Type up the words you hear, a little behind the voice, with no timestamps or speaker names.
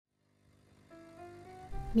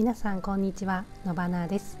皆さんこんにちは、のばな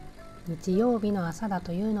です。日曜日の朝だ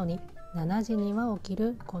というのに7時には起き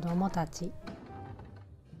る子どもたち、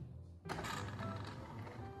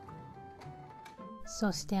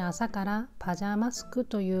そして朝からパジャマスク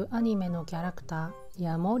というアニメのキャラクター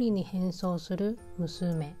ヤモリに変装する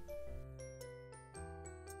娘、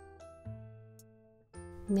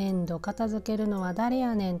年度片付けるのは誰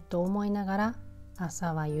やねんと思いながら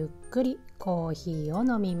朝はゆっくりコーヒーを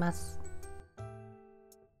飲みます。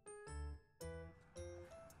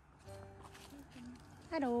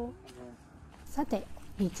ハロー。さて、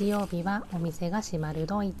日曜日はお店が閉まる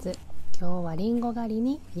ドイツ。今日はリンゴ狩り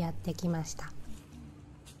にやってきました。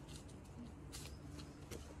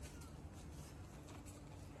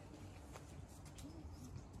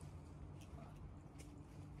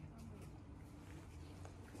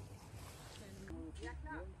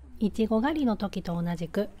いちご狩りの時と同じ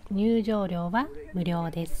く入場料は無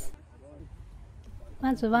料です。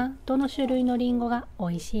まずはどの種類のリンゴが美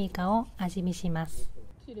味しいかを味見します。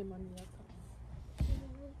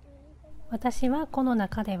私はこの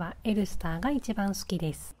中ではエルスターが一番好き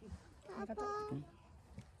です。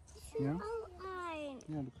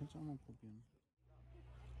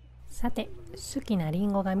さて、好きなリ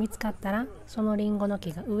ンゴが見つかったら、そのリンゴの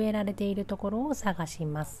木が植えられているところを探し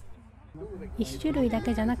ます。1種類だ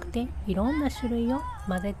けじゃなくて、いろんな種類を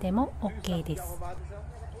混ぜても OK です。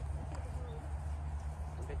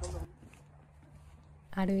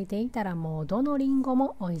歩いていたらもうどのリンゴ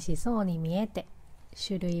も美味しそうに見えて、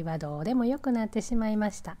種類はどうでもよくなってしまい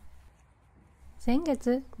ました。先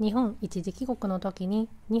月、日本一時帰国の時に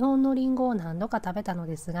日本のリンゴを何度か食べたの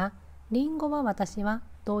ですが、リンゴは私は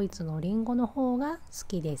ドイツのリンゴの方が好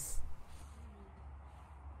きです。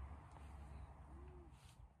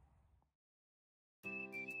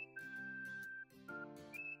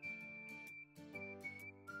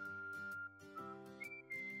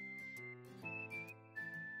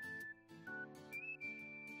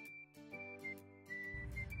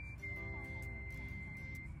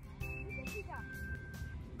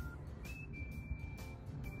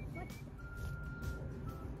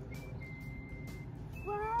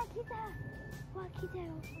来た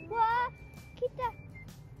よ。わあ、来た。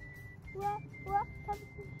わあ、食べ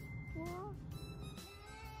てる。わあ。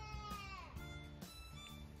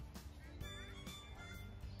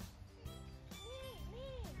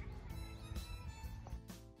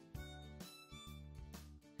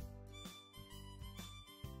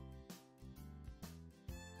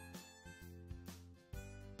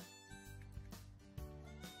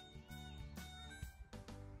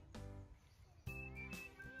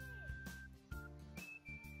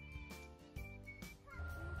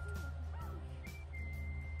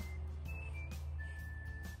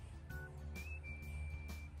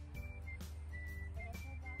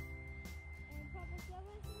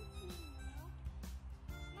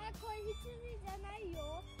これ羊じゃないよ。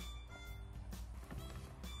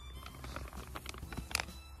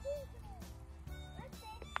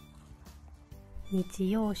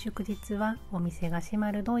日曜祝日はお店が閉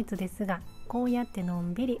まるドイツですが、こうやっての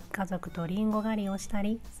んびり家族とリンゴ狩りをした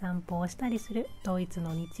り散歩をしたりするドイツ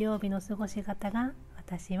の日曜日の過ごし方が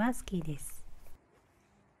私は好きです。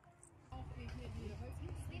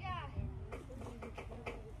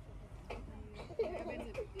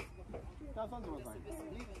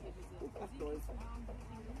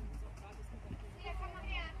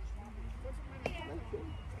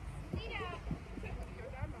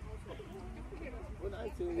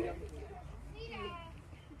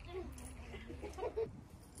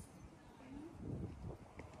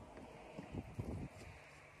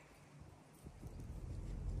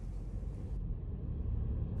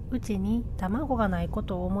うちに卵がないこ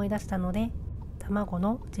とを思い出したので、卵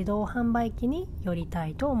の自動販売機に寄りた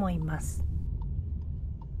いと思います。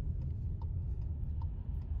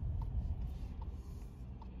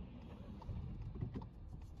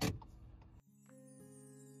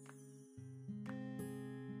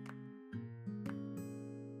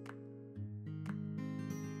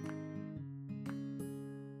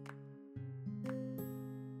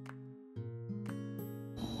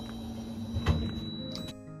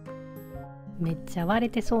めっちゃ割れ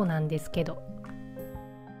てそうなんですけど、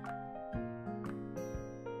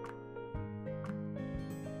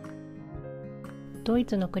ドイ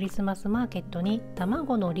ツのクリスマスマーケットに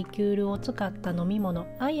卵のリキュールを使った飲み物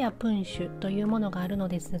アヤプンシュというものがあるの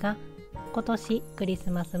ですが、今年クリ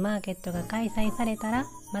スマスマーケットが開催されたら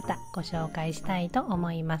またご紹介したいと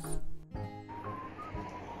思います。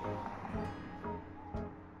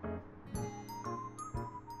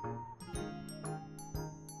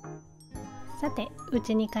さて、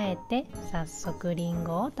家に帰って早速リン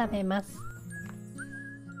ゴを食べます。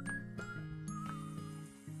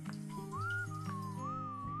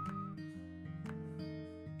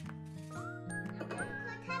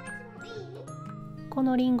こ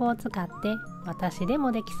のりんごを使って私で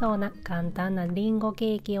もできそうな簡単なりんご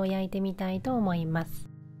ケーキを焼いてみたいと思いま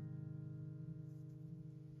す。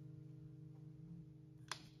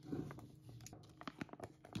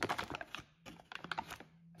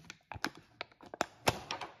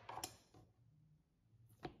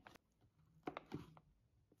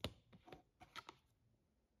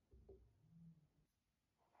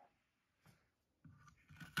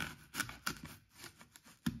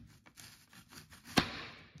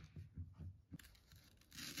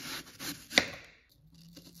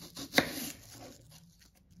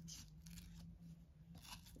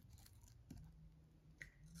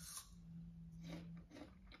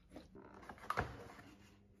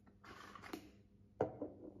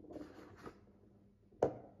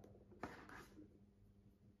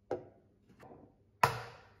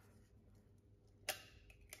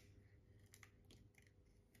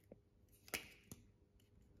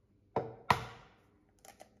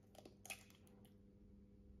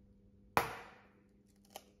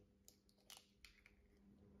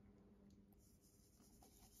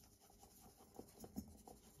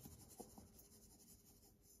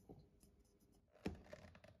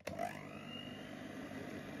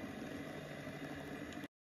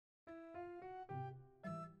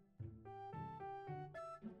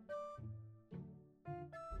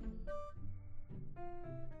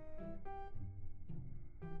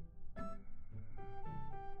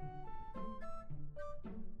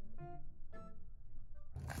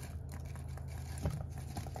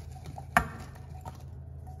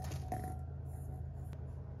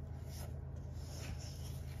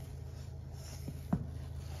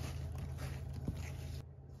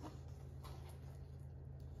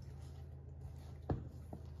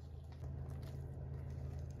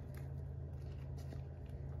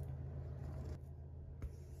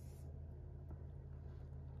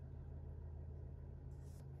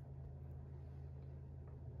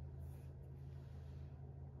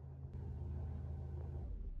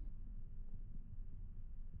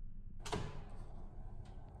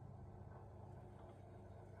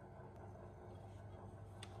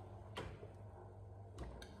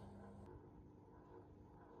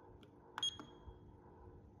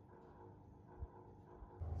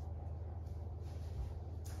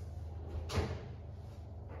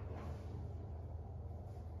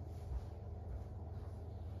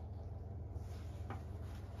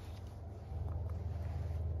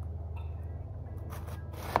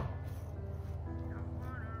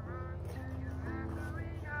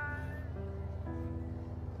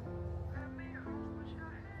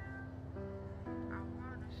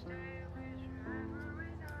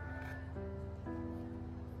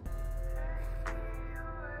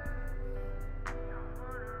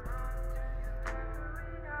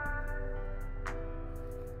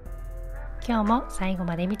今日も最後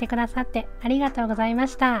まで見てくださってありがとうございま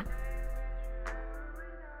した。